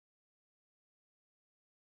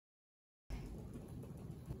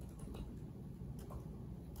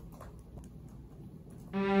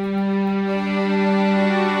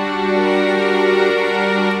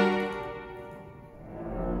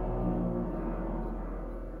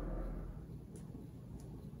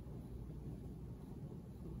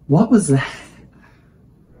What was that?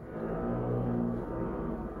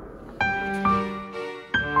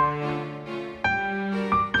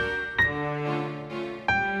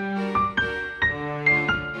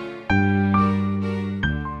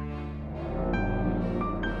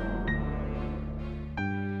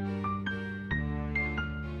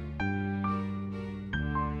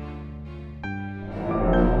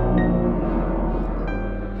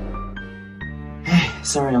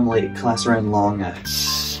 Sorry I'm late. Class ran long.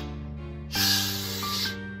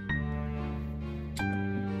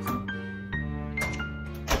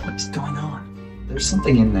 What's going on? There's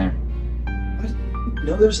something in there. What?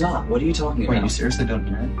 No, there's not. What are you talking about? Wait, you seriously don't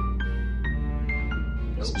hear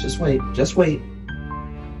it? Just wait. Just wait.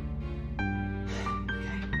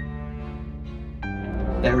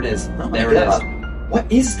 There it is. Oh there it is.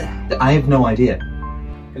 What is that? I have no idea.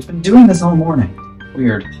 It's been doing this all morning.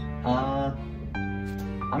 Weird.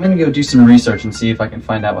 I'm gonna go do some research and see if I can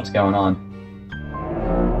find out what's going on.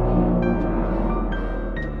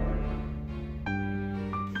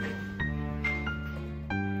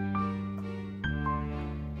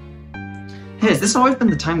 Hey, has this always been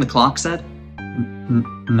the time the clock said?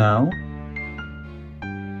 No.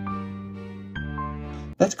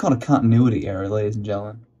 That's called a continuity error, ladies and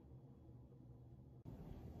gentlemen.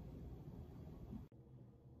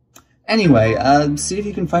 Anyway, see if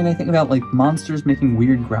you can find anything about, like, monsters making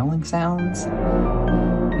weird growling sounds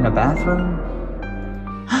in a bathroom.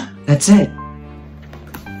 That's it!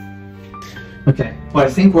 Okay, what I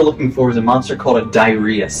think we're looking for is a monster called a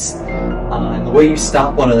diarrheus. And the way you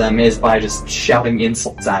stop one of them is by just shouting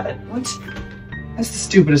insults at it. What? That's the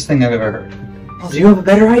stupidest thing I've ever heard. Oh, do you have a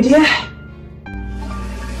better idea?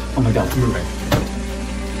 Oh my god, it's moving.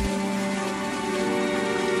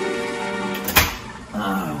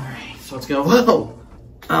 So what's going on?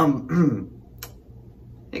 Whoa!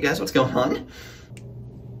 Hey guys, what's going on?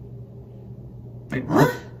 Wait,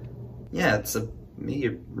 what? Yeah, it's me,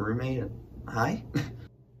 your roommate, hi?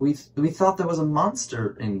 We thought there was a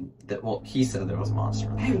monster in that, well, he said there was a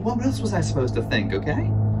monster. Hey, what else was I supposed to think, okay?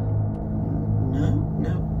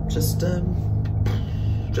 No, just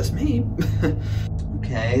me.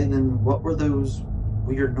 Okay, then what were those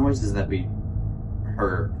weird noises that we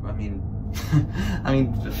heard? I mean,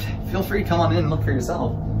 feel free to come on in and look for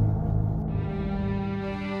yourself.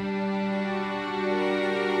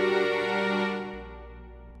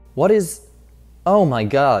 What is... Oh my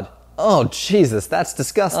god. Oh, Jesus, that's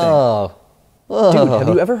disgusting. Oh. Dude, have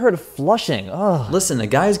you ever heard of flushing? Oh. Listen, a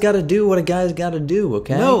guy's gotta do what a guy's gotta do,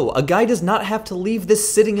 okay? No, a guy does not have to leave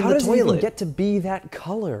this sitting in the toilet. How does it even get to be that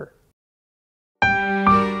color?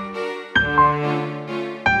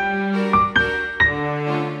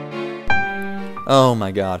 Oh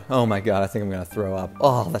my god, I think I'm gonna throw up.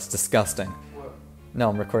 Oh, that's disgusting. No,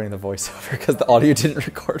 I'm recording the voiceover because the audio didn't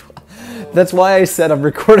record well. That's why I said I'm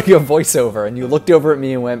recording a voiceover, and you looked over at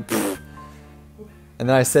me and went, pfft. And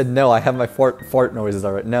then I said, no, I have my fart noises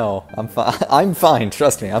already. No, I'm fine. I'm fine,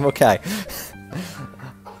 trust me, I'm okay.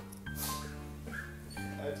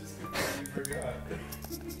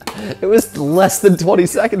 It was less than 20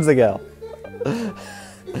 seconds ago.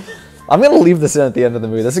 I'm gonna leave this in at the end of the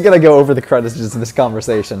movie. This is gonna go over the credits of this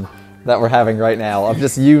conversation that we're having right now, of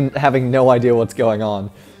just you having no idea what's going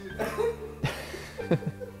on.